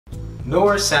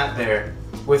Nour sat there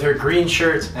with her green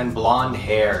shirt and blonde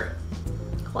hair.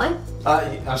 What?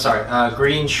 I'm sorry,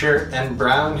 green shirt and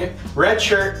brown hair. Red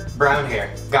shirt, brown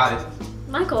hair. Got it.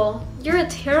 Michael, you're a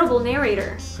terrible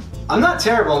narrator. I'm not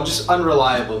terrible, I'm just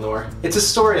unreliable, Nour. It's a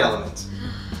story element.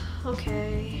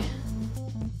 Okay.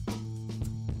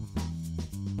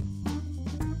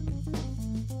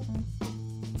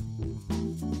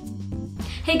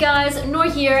 Hey guys, Nour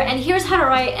here, and here's how to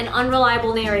write an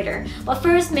unreliable narrator. But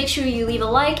first, make sure you leave a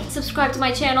like, subscribe to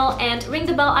my channel, and ring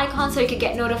the bell icon so you can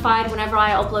get notified whenever I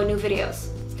upload new videos.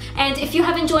 And if you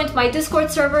haven't joined my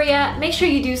Discord server yet, make sure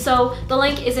you do so. The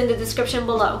link is in the description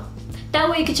below. That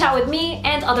way you can chat with me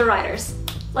and other writers.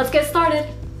 Let's get started.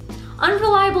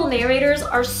 Unreliable narrators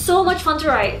are so much fun to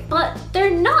write, but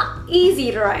they're not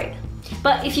easy to write.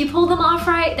 But if you pull them off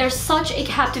right, they're such a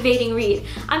captivating read.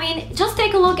 I mean, just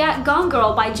take a look at Gone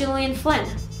Girl by Gillian Flynn.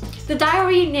 The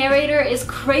diary narrator is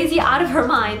crazy out of her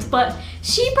mind, but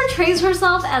she portrays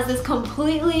herself as this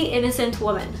completely innocent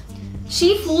woman.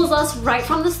 She fools us right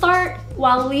from the start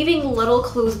while leaving little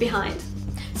clues behind.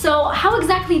 So how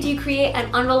exactly do you create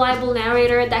an unreliable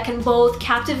narrator that can both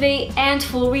captivate and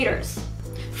fool readers?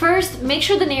 First, make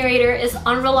sure the narrator is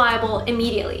unreliable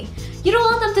immediately. You don't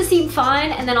want them to seem fine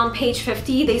and then on page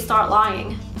 50 they start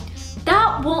lying.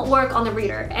 That won't work on the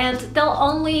reader, and they'll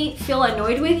only feel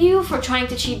annoyed with you for trying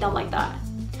to cheat them like that.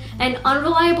 An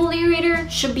unreliable narrator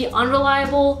should be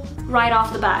unreliable right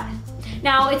off the bat.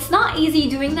 Now, it's not easy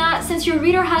doing that since your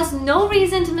reader has no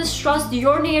reason to mistrust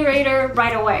your narrator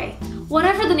right away.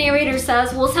 Whatever the narrator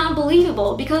says will sound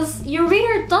believable because your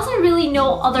reader doesn't really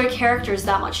know other characters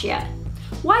that much yet.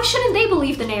 Why shouldn't they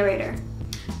believe the narrator?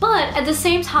 But at the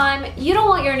same time, you don't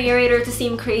want your narrator to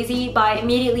seem crazy by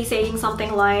immediately saying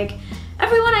something like,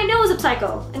 "Everyone I know is a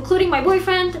psycho, including my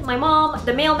boyfriend, my mom,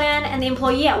 the mailman, and the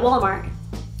employee at Walmart."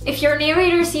 If your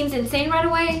narrator seems insane right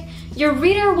away, your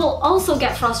reader will also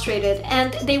get frustrated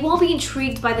and they won't be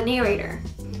intrigued by the narrator.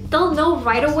 They'll know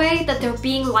right away that they're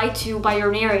being lied to by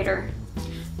your narrator.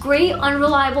 Great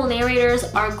unreliable narrators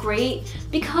are great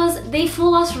because they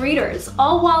fool us readers,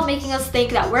 all while making us think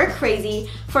that we're crazy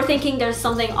for thinking there's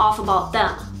something off about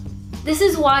them. This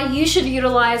is why you should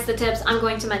utilize the tips I'm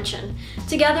going to mention.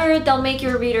 Together, they'll make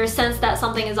your reader sense that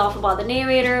something is off about the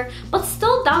narrator, but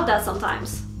still doubt that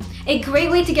sometimes. A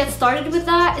great way to get started with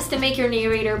that is to make your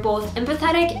narrator both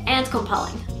empathetic and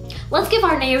compelling. Let's give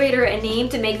our narrator a name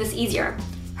to make this easier.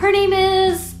 Her name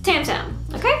is Tam Tam,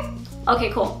 okay?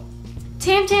 Okay, cool.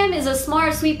 Tam Tam is a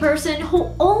smart, sweet person who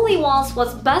only wants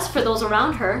what's best for those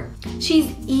around her.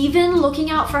 She's even looking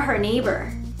out for her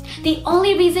neighbor. The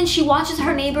only reason she watches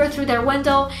her neighbor through their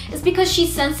window is because she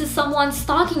senses someone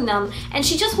stalking them and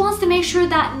she just wants to make sure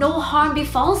that no harm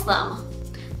befalls them.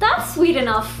 That's sweet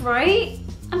enough, right?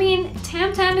 I mean,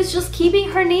 Tam Tam is just keeping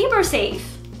her neighbor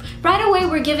safe. Right away,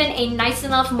 we're given a nice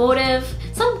enough motive,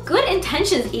 some good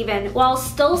intentions even, while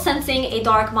still sensing a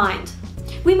dark mind.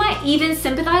 We might even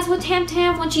sympathize with Tam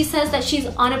Tam when she says that she's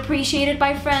unappreciated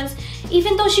by friends,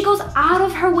 even though she goes out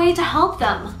of her way to help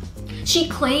them. She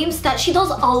claims that she does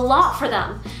a lot for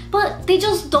them, but they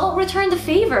just don't return the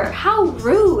favor. How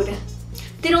rude!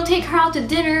 They don't take her out to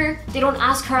dinner, they don't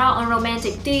ask her out on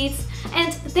romantic dates,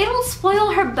 and they don't spoil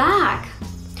her back.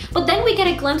 But then we get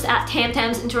a glimpse at Tam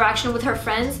Tam's interaction with her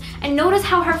friends and notice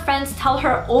how her friends tell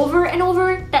her over and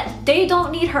over that they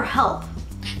don't need her help.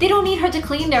 They don't need her to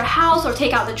clean their house or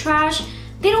take out the trash.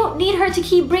 They don't need her to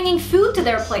keep bringing food to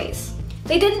their place.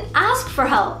 They didn't ask for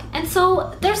help, and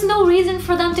so there's no reason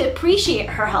for them to appreciate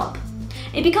her help.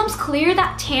 It becomes clear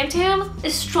that Tam Tam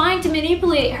is trying to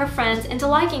manipulate her friends into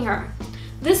liking her.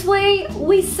 This way,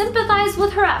 we sympathize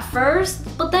with her at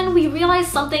first, but then we realize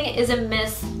something is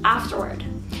amiss afterward.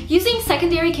 Using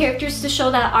secondary characters to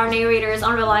show that our narrator is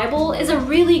unreliable is a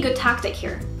really good tactic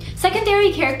here.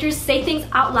 Secondary characters say things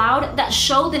out loud that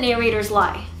show the narrator's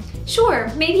lie.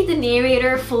 Sure, maybe the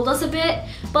narrator fooled us a bit,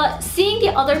 but seeing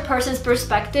the other person's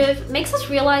perspective makes us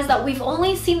realize that we've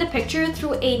only seen the picture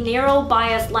through a narrow,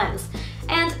 biased lens,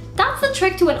 and that's the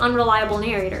trick to an unreliable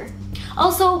narrator.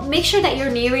 Also, make sure that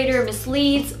your narrator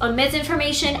misleads, omits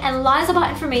information, and lies about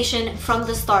information from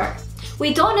the start.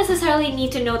 We don't necessarily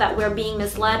need to know that we're being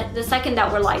misled the second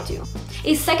that we're lied to.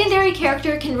 A secondary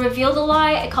character can reveal the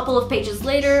lie a couple of pages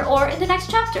later or in the next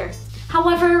chapter.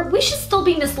 However, we should still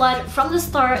be misled from the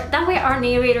start, that way our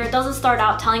narrator doesn't start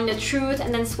out telling the truth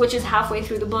and then switches halfway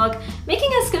through the book, making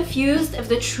us confused if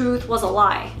the truth was a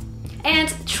lie.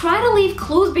 And try to leave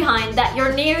clues behind that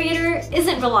your narrator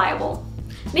isn't reliable.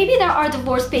 Maybe there are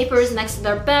divorce papers next to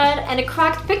their bed and a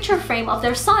cracked picture frame of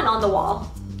their son on the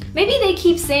wall. Maybe they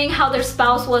keep saying how their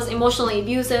spouse was emotionally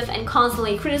abusive and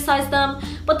constantly criticized them,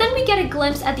 but then we get a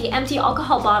glimpse at the empty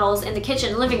alcohol bottles in the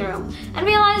kitchen living room and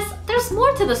realize there's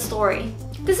more to the story.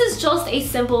 This is just a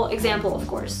simple example, of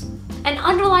course. An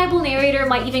unreliable narrator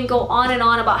might even go on and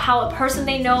on about how a person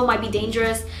they know might be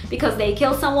dangerous because they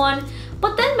killed someone,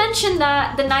 but then mention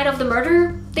that the night of the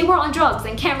murder, they were on drugs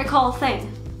and can't recall a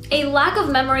thing. A lack of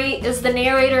memory is the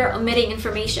narrator omitting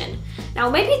information. Now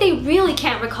maybe they really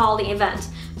can't recall the event,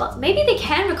 but maybe they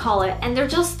can recall it and they're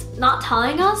just not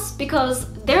telling us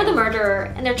because they're the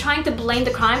murderer and they're trying to blame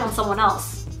the crime on someone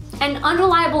else. An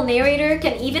unreliable narrator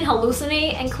can even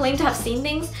hallucinate and claim to have seen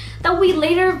things that we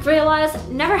later realize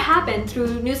never happened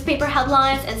through newspaper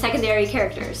headlines and secondary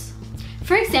characters.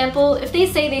 For example, if they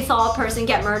say they saw a person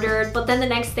get murdered, but then the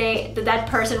next day the dead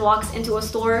person walks into a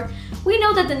store, we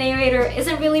know that the narrator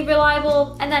isn't really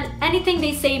reliable and that anything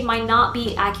they say might not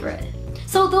be accurate.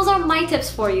 So those are my tips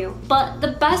for you, but the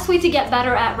best way to get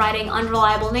better at writing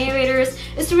unreliable narrators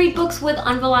is to read books with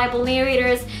unreliable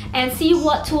narrators and see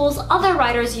what tools other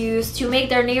writers use to make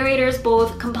their narrators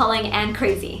both compelling and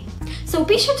crazy. So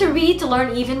be sure to read to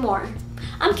learn even more.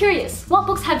 I'm curious, what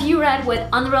books have you read with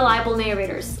unreliable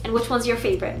narrators and which one's your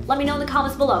favorite? Let me know in the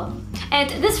comments below. And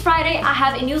this Friday, I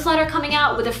have a newsletter coming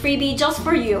out with a freebie just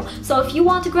for you. So if you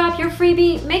want to grab your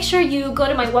freebie, make sure you go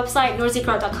to my website,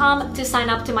 nourzikra.com, to sign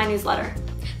up to my newsletter.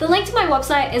 The link to my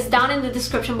website is down in the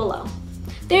description below.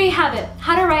 There you have it,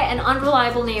 how to write an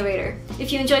unreliable narrator.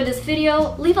 If you enjoyed this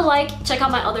video, leave a like, check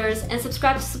out my others, and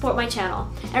subscribe to support my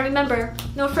channel. And remember,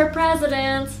 Nour for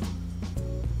president!